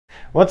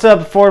What's up,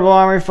 Affordable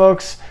Armory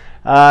folks?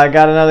 I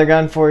got another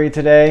gun for you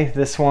today.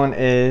 This one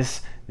is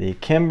the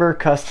Kimber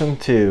Custom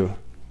II.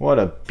 What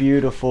a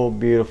beautiful,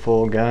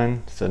 beautiful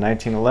gun. It's a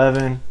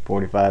 1911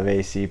 45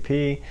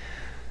 ACP,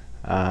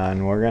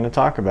 and we're going to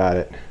talk about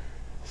it.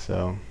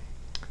 So,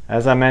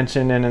 as I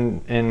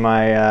mentioned in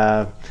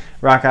my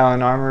Rock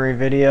Island Armory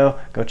video,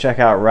 go check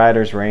out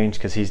Ryder's Range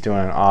because he's doing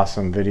an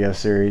awesome video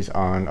series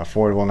on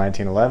affordable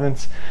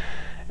 1911s.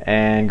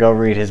 And go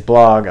read his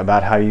blog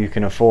about how you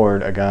can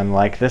afford a gun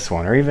like this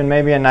one, or even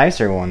maybe a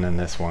nicer one than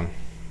this one.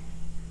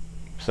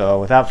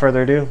 So without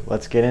further ado,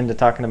 let's get into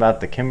talking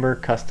about the Kimber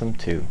Custom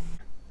II.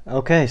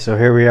 Okay, so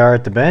here we are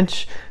at the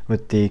bench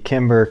with the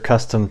Kimber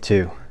Custom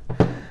II.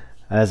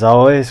 As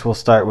always, we'll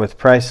start with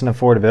price and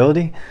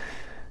affordability.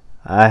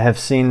 I have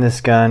seen this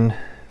gun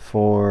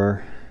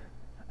for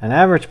an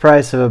average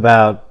price of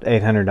about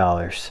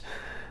 $800,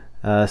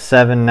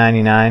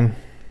 $799.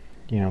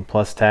 You know,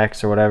 plus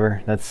tax or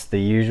whatever. That's the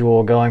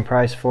usual going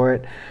price for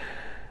it.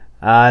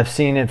 I've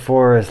seen it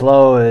for as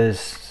low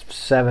as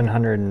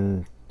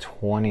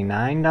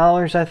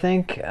 $729, I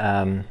think,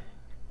 or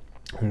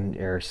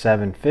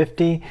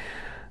 $750.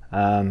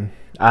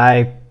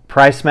 I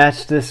price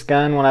matched this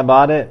gun when I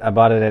bought it. I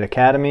bought it at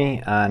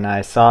Academy, and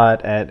I saw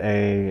it at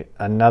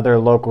another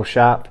local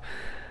shop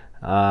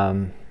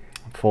for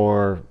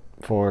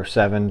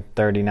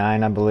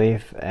 $739, I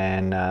believe,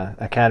 and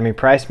Academy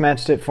price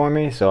matched it for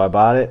me, so I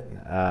bought it.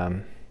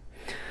 The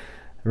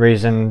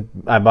reason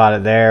I bought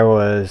it there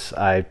was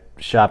I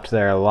shopped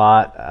there a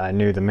lot. I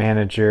knew the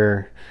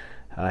manager.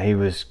 He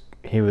was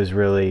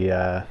really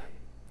I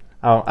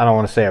don't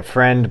want to say a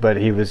friend, but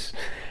he was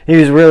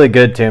really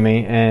good to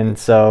me, and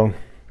so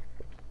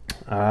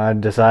I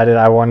decided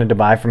I wanted to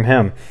buy from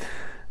him.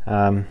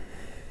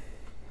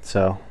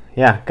 So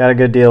yeah, got a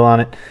good deal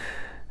on it.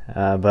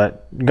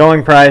 But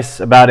going price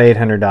about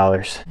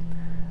 $800.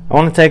 I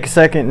want to take a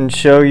second and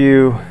show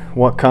you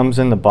what comes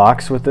in the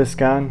box with this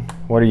gun.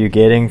 What are you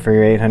getting for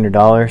your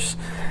 $800?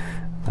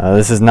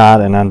 This is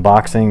not an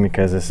unboxing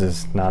because this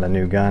is not a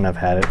new gun. I've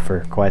had it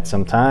for quite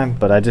some time,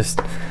 but I just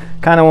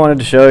kind of wanted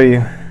to show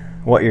you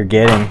what you're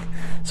getting.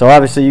 So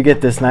obviously you get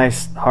this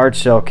nice hard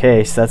shell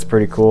case. That's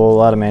pretty cool. A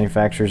lot of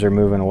manufacturers are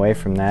moving away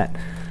from that.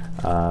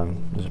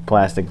 There's a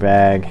plastic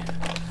bag.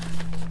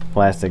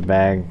 Plastic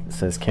bag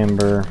says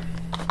Kimber.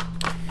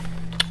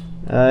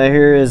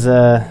 Here is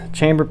a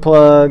chamber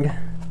plug.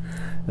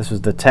 This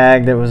was the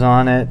tag that was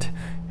on it.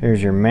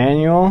 Here's your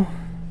manual.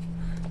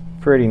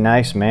 Pretty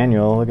nice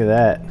manual. Look at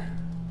that.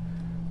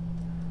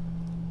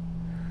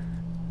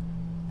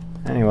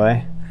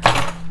 Anyway,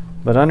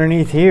 but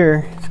underneath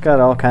here, it's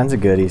got all kinds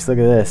of goodies. Look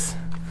at this.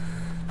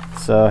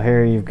 So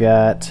here you've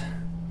got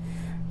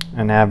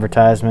an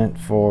advertisement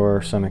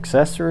for some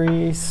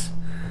accessories.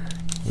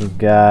 You've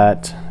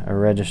got a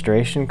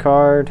registration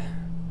card.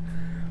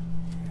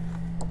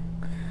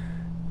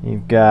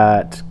 You've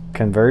got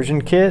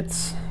conversion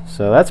kits,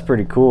 so that's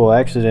pretty cool. I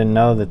actually didn't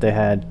know that they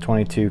had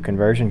 22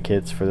 conversion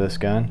kits for this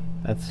gun.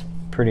 That's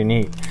pretty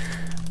neat.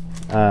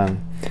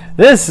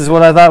 This is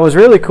what I thought was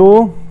really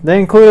cool. They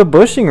include a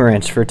bushing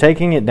wrench for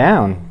taking it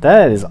down.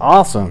 That is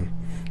awesome.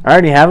 I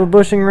already have a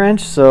bushing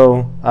wrench,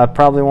 so I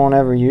probably won't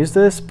ever use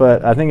this,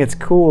 but I think it's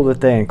cool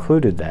that they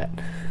included that.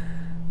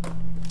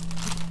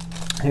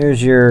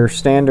 Here's your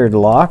standard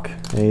lock.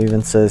 It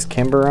even says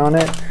Kimber on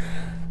it.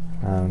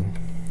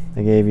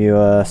 They gave you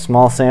a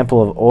small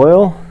sample of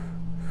oil,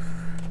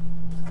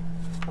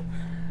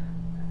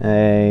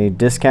 a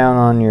discount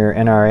on your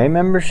NRA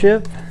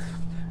membership,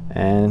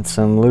 and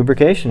some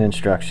lubrication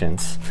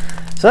instructions.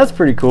 So that's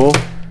pretty cool.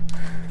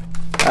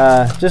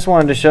 Just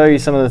wanted to show you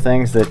some of the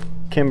things that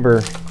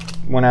Kimber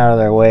went out of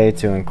their way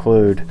to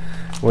include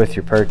with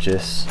your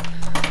purchase.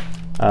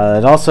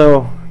 It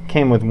also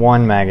came with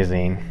one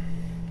magazine.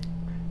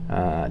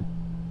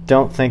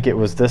 Don't think it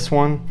was this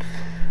one.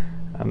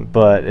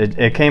 But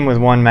it came with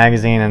one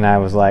magazine, and I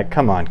was like,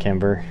 come on,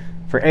 Kimber.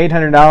 For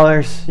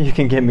 $800, you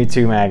can get me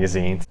 2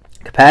 magazines.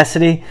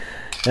 Capacity,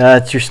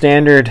 it's your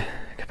standard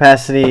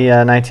capacity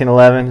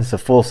 1911. It's a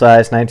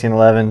full-size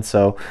 1911,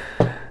 so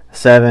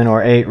 7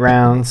 or 8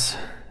 rounds.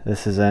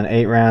 This is an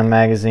 8-round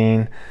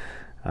magazine.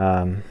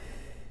 Yeah,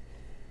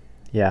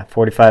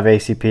 45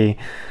 ACP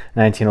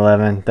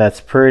 1911.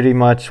 That's pretty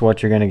much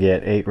what you're going to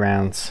get, 8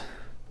 rounds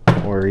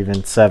or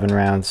even 7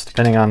 rounds,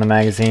 depending on the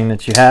magazine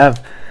that you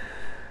have.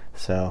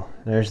 So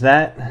there's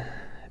that.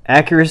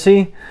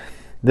 Accuracy.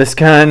 This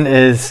gun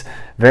is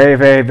very,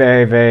 very,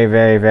 very, very,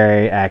 very,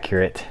 very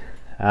accurate.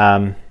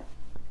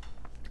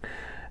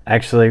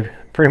 Actually,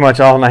 pretty much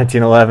all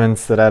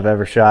 1911s that I've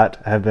ever shot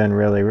have been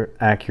really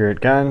accurate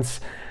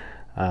guns.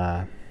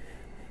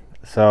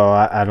 So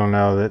I don't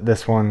know that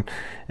this one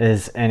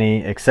is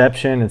any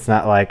exception. It's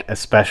not like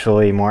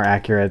especially more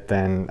accurate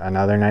than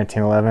another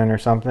 1911 or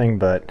something,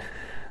 but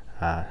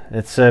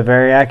it's a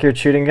very accurate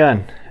shooting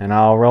gun, and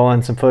I'll roll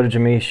in some footage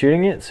of me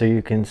shooting it so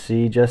you can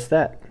see just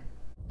that.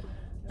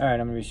 Alright,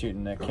 I'm going to be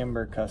shooting the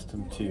Kimber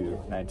Custom II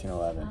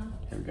 1911.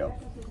 Here we go.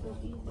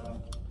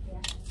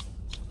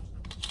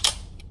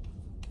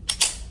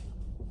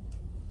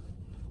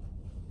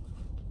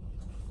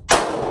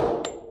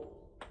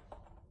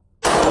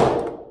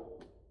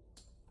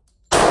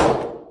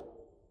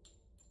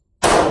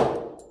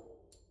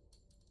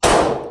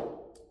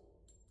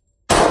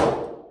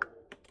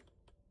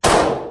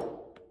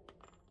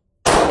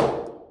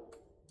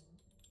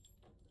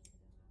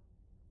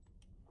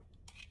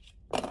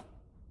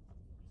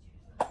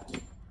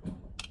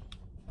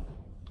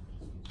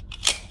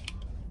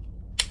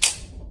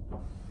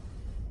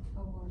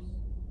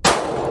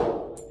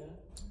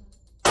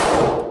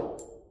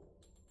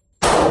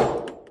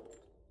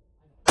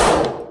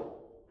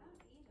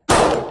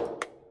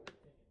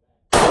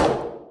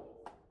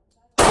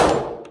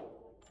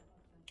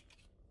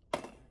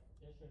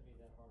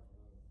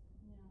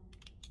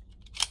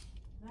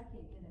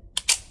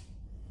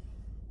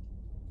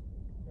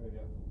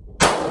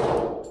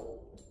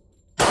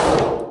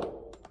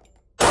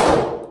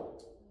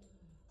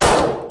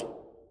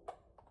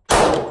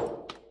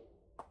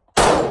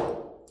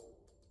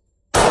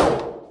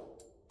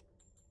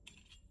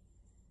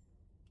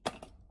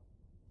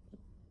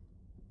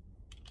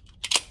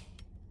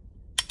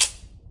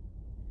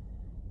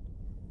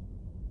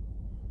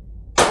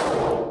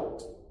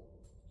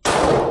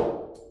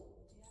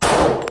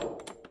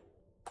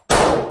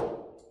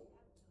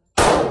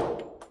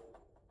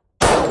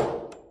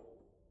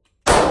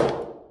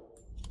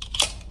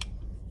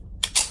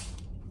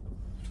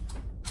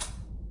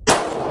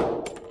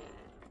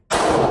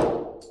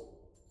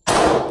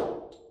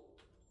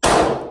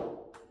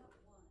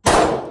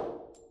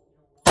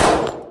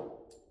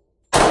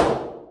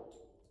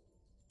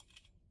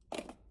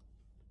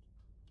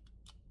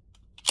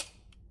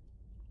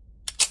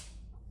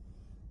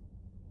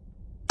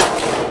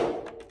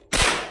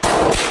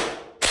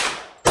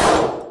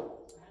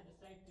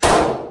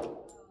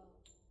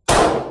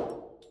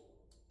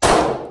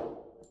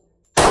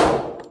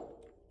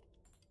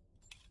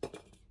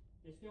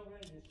 You're still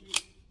ready to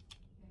shoot.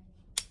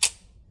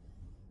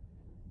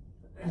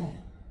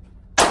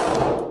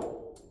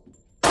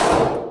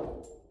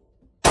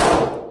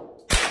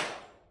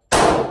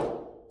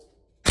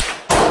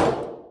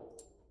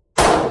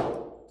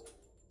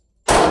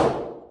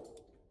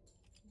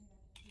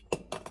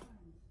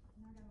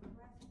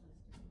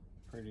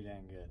 Pretty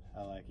dang good.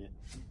 I like it.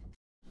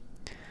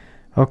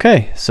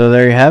 Okay, so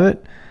there you have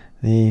it.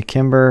 The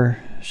Kimber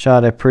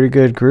shot a pretty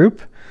good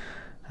group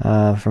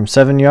from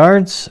 7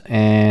 yards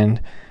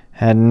and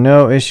had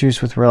no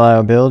issues with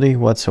reliability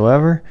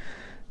whatsoever.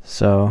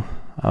 So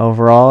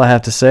overall, I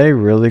have to say,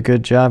 really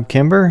good job,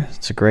 Kimber.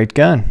 It's a great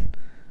gun.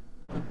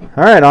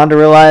 All right, on to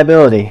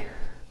reliability.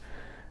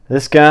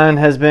 This gun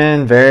has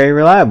been very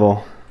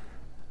reliable.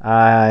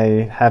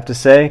 I have to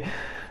say,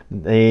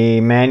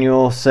 the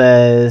manual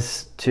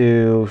says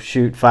to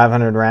shoot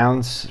 500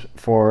 rounds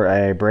for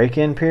a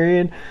break-in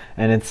period,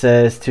 and it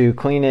says to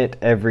clean it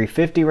every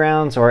 50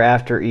 rounds or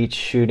after each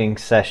shooting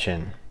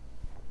session.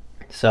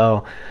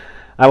 So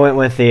I went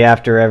with the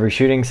after every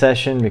shooting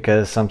session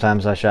because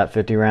sometimes I shot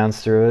 50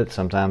 rounds through it,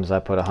 sometimes I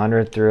put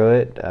 100 through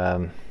it.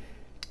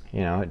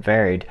 You know, it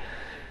varied.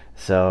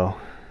 So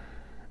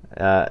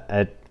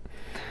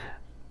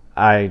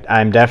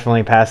I'm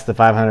definitely past the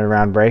 500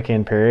 round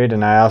break-in period,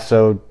 and I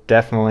also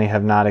definitely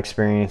have not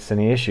experienced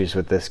any issues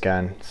with this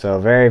gun. So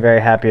very,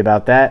 very happy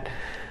about that.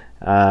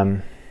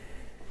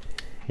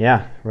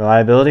 Yeah,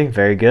 reliability,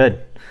 very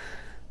good.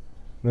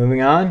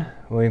 Moving on,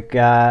 we've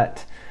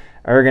got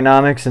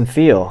ergonomics and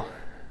feel.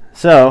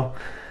 So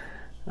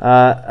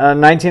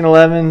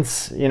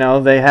 1911s, you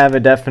know, they have a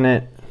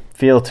definite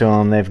feel to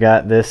them. They've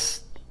got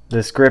this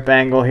grip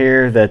angle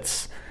here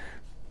that's,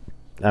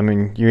 I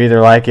mean, you either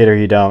like it or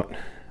you don't.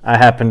 I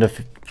happen to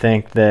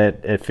think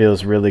that it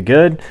feels really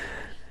good.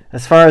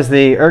 As far as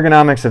the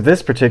ergonomics of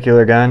this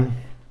particular gun,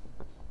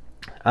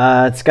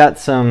 it's got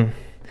some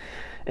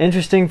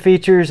interesting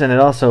features and it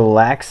also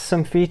lacks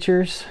some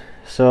features.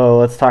 So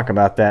let's talk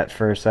about that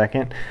for a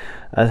second.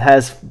 It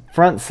has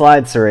front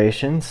slide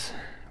serrations,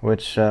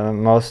 which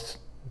most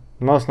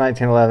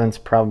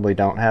 1911s probably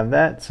don't have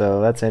that,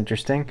 so that's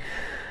interesting.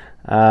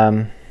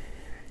 And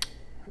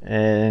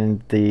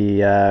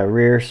the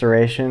rear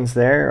serrations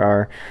there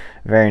are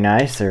very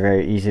nice. They're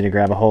very easy to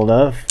grab a hold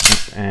of,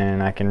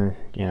 and I can,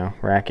 you know,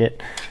 rack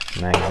it.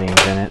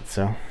 Magazines in it,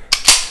 so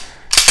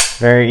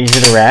very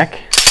easy to rack.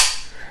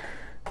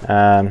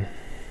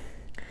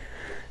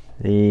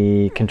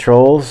 The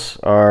controls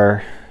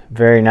are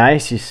very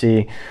nice. You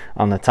see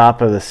on the top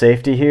of the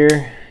safety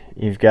here,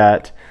 you've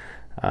got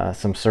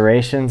some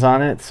serrations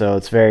on it, so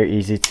it's very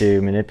easy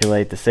to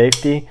manipulate the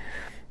safety.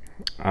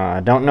 I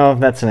don't know if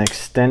that's an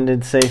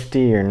extended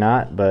safety or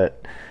not,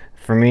 but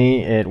for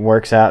me it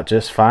works out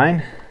just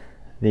fine.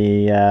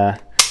 The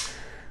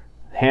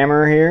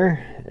hammer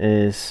here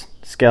is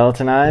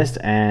skeletonized,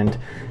 and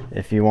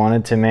if you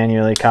wanted to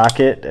manually cock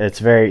it, it's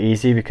very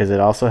easy because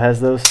it also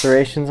has those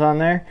serrations on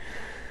there.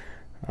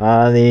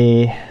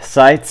 The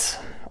sights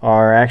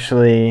are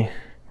actually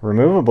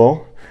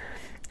removable,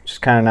 which is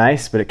kind of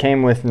nice, but it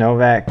came with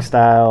Novak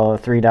style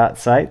 3-dot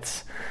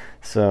sights.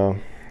 So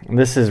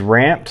this is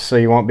ramped, so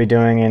you won't be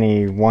doing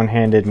any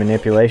one-handed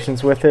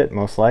manipulations with it,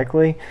 most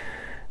likely.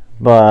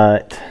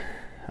 But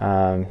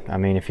I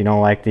mean, if you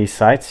don't like these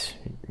sights,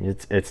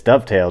 it's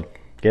dovetailed.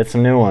 Get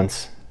some new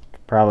ones.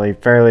 Probably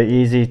fairly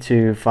easy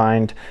to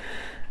find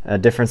a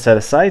different set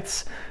of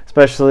sights,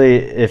 especially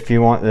if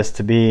you want this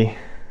to be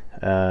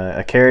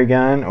a carry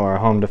gun or a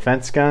home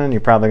defense gun.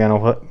 You're probably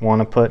going to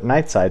want to put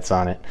night sights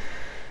on it.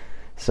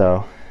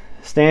 So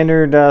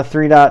standard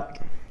 3-dot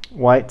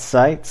white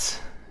sights.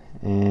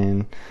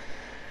 And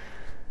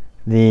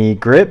the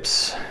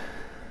grips,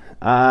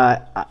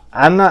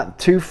 I'm not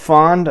too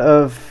fond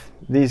of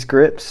these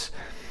grips,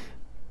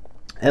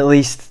 at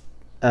least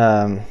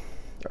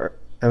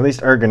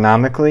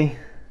ergonomically.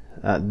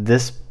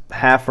 This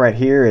half right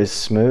here is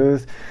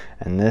smooth,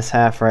 and this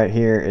half right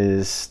here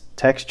is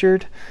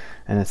textured,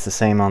 and it's the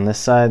same on this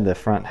side. The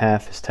front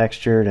half is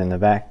textured and the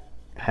back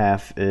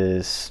half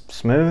is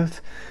smooth.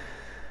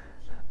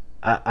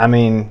 I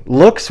mean,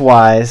 looks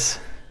wise,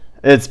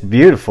 it's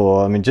beautiful.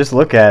 I mean, just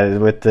look at it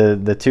with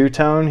the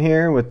two-tone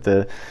here with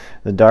the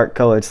dark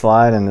colored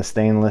slide and the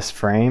stainless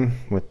frame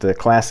with the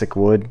classic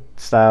wood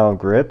style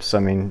grips. I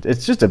mean,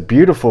 it's just a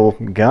beautiful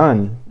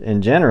gun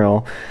in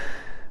general,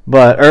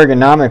 but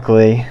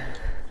ergonomically,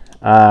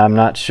 I'm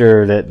not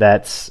sure that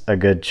that's a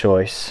good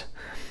choice.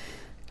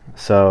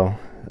 So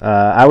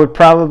I would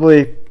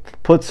probably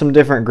put some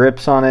different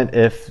grips on it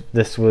if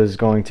this was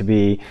going to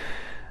be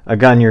a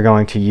gun you're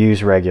going to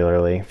use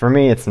regularly. For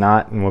me, it's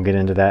not, and we'll get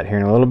into that here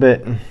in a little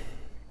bit.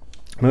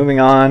 Moving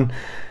on,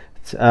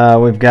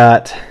 we've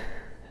got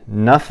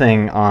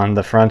nothing on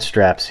the front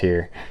straps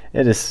here.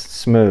 It is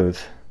smooth.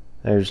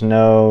 There's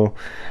no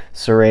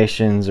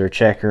serrations or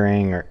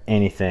checkering or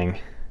anything,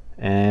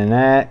 and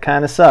that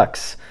kind of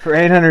sucks. For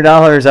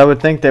 $800, I would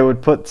think they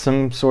would put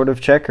some sort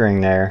of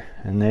checkering there,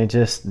 and they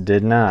just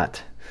did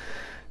not.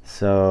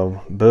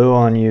 So boo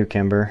on you,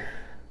 Kimber.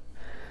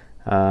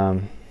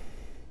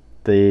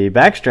 The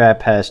back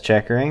strap has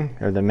checkering,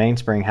 or the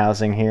mainspring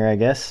housing here, I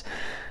guess.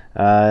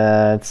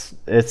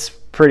 It's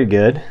pretty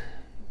good.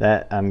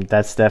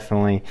 That's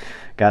definitely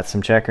got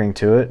some checkering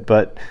to it,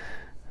 but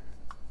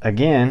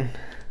again,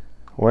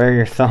 where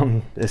your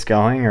thumb is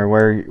going or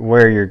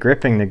where you're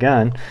gripping the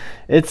gun,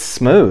 it's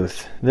smooth.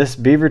 This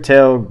beaver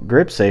tail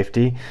grip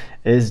safety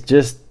is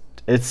just,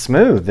 it's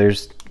smooth.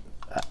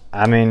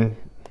 I mean,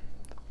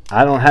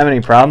 I don't have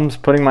any problems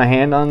putting my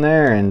hand on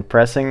there and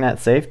pressing that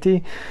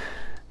safety,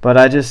 but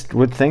I just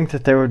would think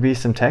that there would be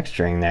some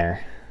texturing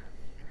there.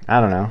 I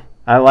don't know.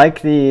 I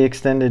like the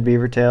extended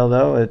beaver tail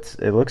though. It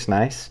looks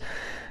nice.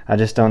 I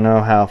just don't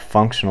know how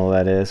functional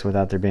that is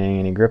without there being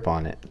any grip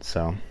on it.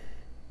 So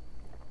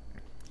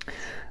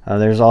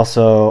there's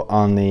also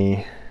on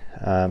the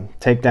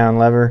takedown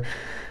lever,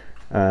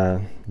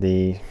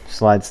 the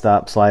slide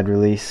stop, slide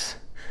release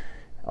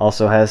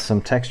also has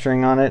some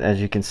texturing on it, as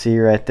you can see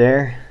right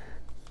there.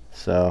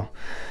 So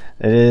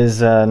it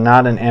is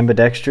not an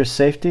ambidextrous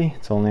safety.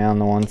 It's only on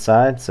the one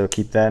side, so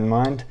keep that in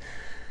mind.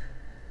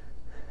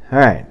 All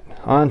right,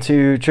 on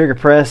to trigger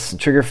press,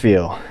 trigger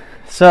feel.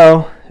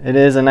 So it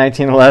is a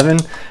 1911,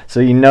 so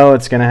you know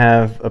it's going to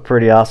have a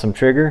pretty awesome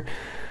trigger.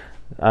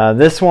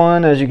 This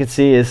one, as you can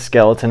see, is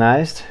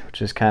skeletonized,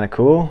 which is kind of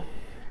cool.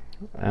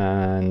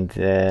 And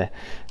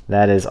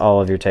that is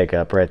all of your take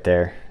up right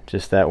there.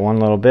 Just that one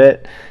little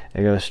bit.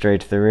 It goes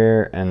straight to the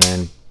rear, and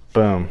then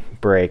boom,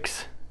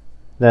 breaks.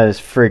 That is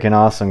freaking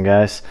awesome,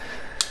 guys.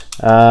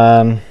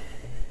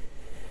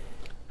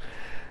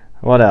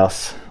 What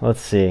else?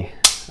 Let's see.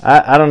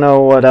 I don't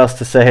know what else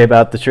to say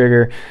about the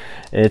trigger.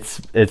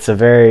 It's a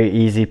very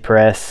easy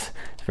press.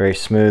 It's a very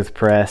smooth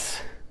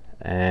press,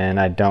 and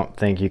I don't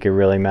think you could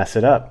really mess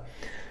it up.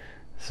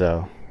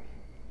 So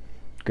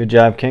good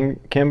job,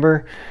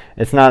 Kimber.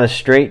 It's not a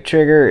straight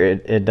trigger.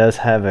 It does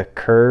have a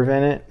curve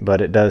in it,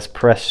 but it does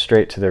press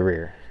straight to the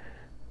rear.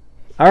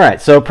 All right,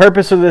 so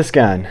purpose of this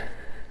gun.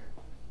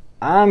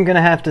 I'm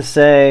gonna have to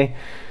say,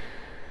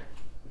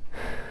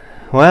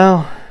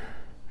 well,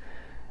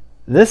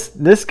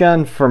 this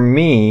gun for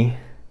me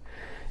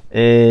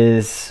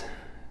is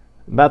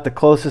about the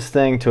closest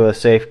thing to a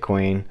safe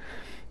queen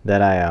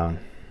that I own.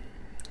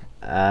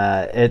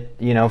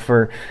 You know,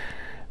 for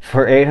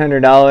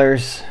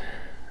 $800,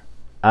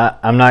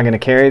 I'm not gonna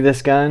carry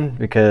this gun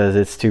because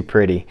it's too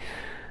pretty.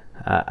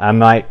 I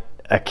might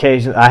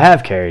occasionally, I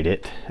have carried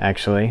it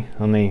actually.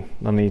 Let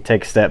me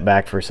take a step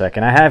back for a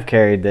second. I have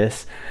carried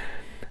this.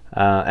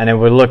 And it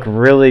would look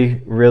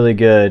really, really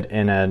good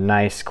in a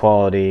nice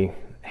quality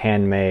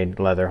handmade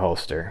leather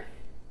holster.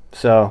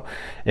 So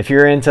if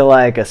you're into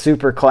like a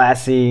super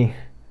classy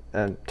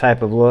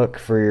type of look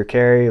for your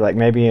carry, like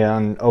maybe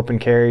on open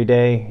carry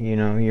day, you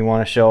know, you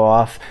want to show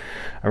off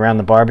around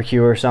the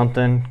barbecue or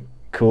something,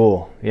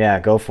 cool, yeah,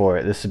 go for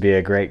it. This would be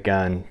a great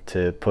gun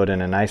to put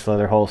in a nice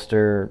leather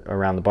holster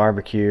around the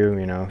barbecue,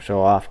 you know, show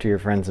off to your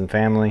friends and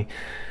family.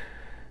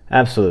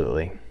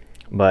 Absolutely.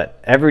 But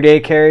everyday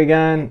carry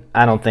gun,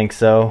 I don't think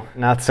so.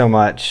 Not so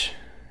much.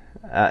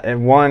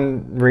 And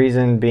one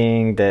reason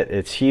being that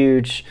it's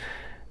huge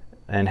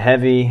and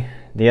heavy.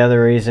 The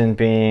other reason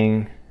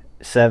being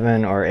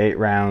 7 or 8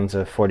 rounds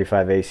of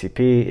 45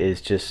 ACP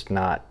is just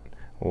not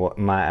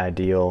my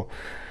ideal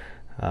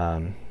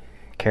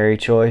carry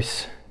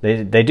choice.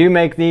 They do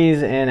make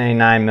these in a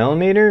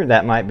 9mm.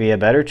 That might be a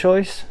better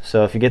choice.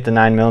 So if you get the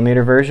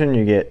 9mm version,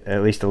 you get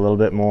at least a little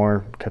bit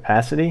more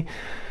capacity.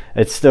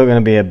 It's still going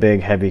to be a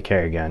big, heavy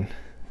carry gun.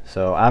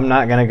 So I'm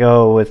not going to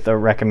go with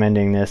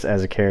recommending this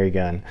as a carry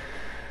gun.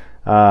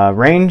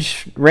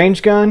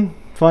 Range gun,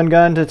 fun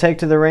gun to take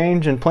to the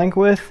range and plink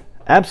with.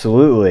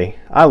 Absolutely.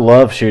 I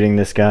love shooting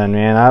this gun,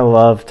 man. I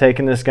love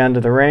taking this gun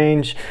to the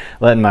range,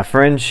 letting my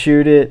friends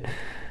shoot it.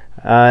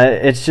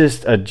 It's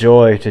just a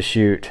joy to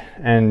shoot.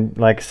 And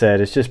like I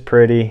said, it's just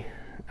pretty.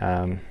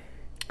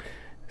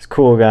 It's a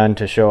cool gun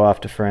to show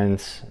off to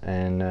friends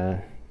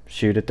and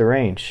shoot at the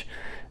range.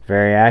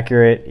 Very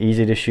accurate,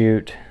 easy to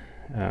shoot.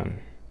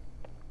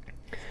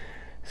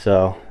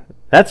 So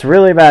that's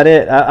really about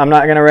it. I'm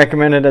not going to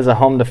recommend it as a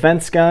home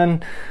defense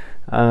gun.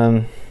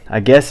 I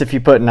guess if you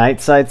put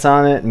night sights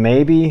on it,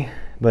 maybe.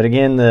 But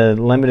again, the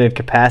limited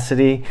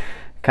capacity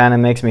kind of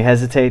makes me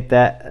hesitate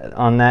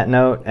on that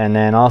note. And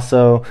then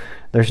also,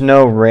 there's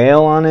no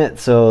rail on it,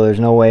 so there's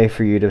no way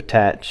for you to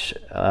attach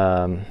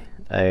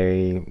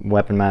a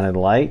weapon-mounted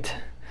light.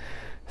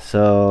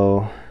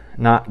 So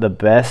not the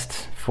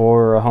best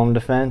for a home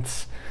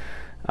defense.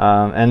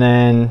 And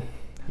then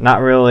not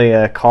really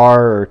a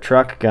car or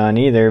truck gun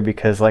either,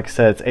 because like I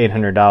said, it's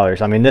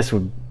 $800. I mean,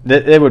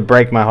 it would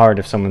break my heart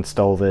if someone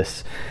stole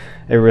this.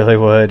 It really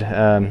would.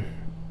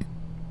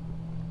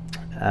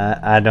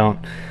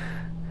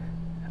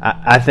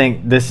 I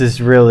think this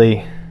is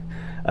really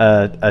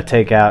a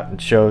take out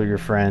and show your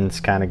friends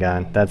kind of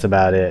gun. That's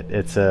about it.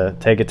 It's a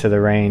take it to the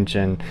range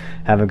and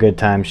have a good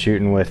time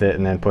shooting with it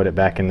and then put it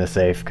back in the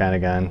safe kind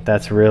of gun.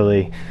 That's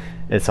really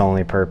its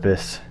only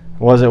purpose.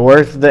 Was it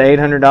worth the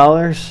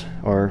 $800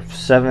 or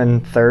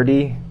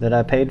 $730 that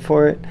I paid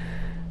for it?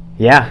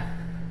 Yeah,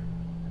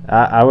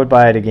 I would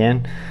buy it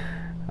again.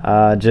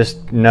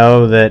 Just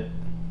know that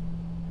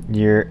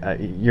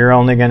you're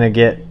only going to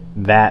get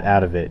that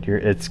out of it.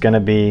 It's going to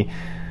be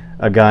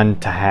a gun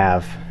to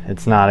have.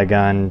 It's not a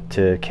gun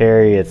to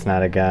carry. It's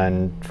not a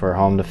gun for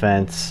home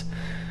defense.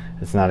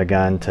 It's not a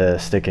gun to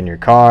stick in your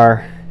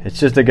car. It's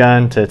just a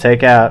gun to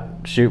take out,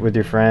 shoot with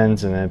your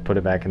friends, and then put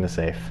it back in the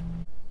safe.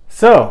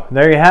 So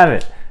there you have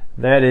it.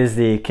 That is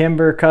the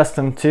Kimber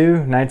Custom II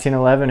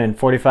 1911 and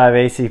 45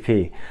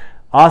 ACP.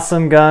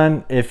 Awesome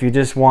gun if you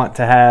just want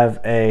to have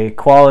a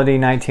quality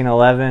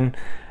 1911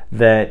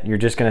 that you're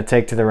just going to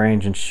take to the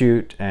range and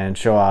shoot and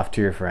show off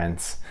to your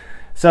friends.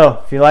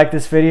 So if you like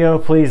this video,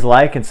 please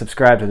like and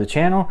subscribe to the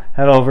channel.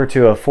 Head over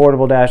to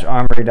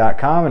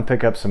affordable-armory.com and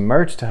pick up some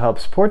merch to help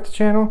support the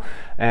channel.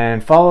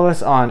 And follow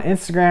us on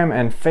Instagram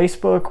and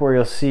Facebook, where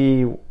you'll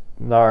see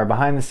our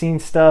behind the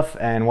scenes stuff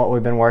and what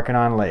we've been working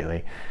on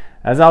lately.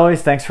 As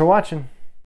always, thanks for watching.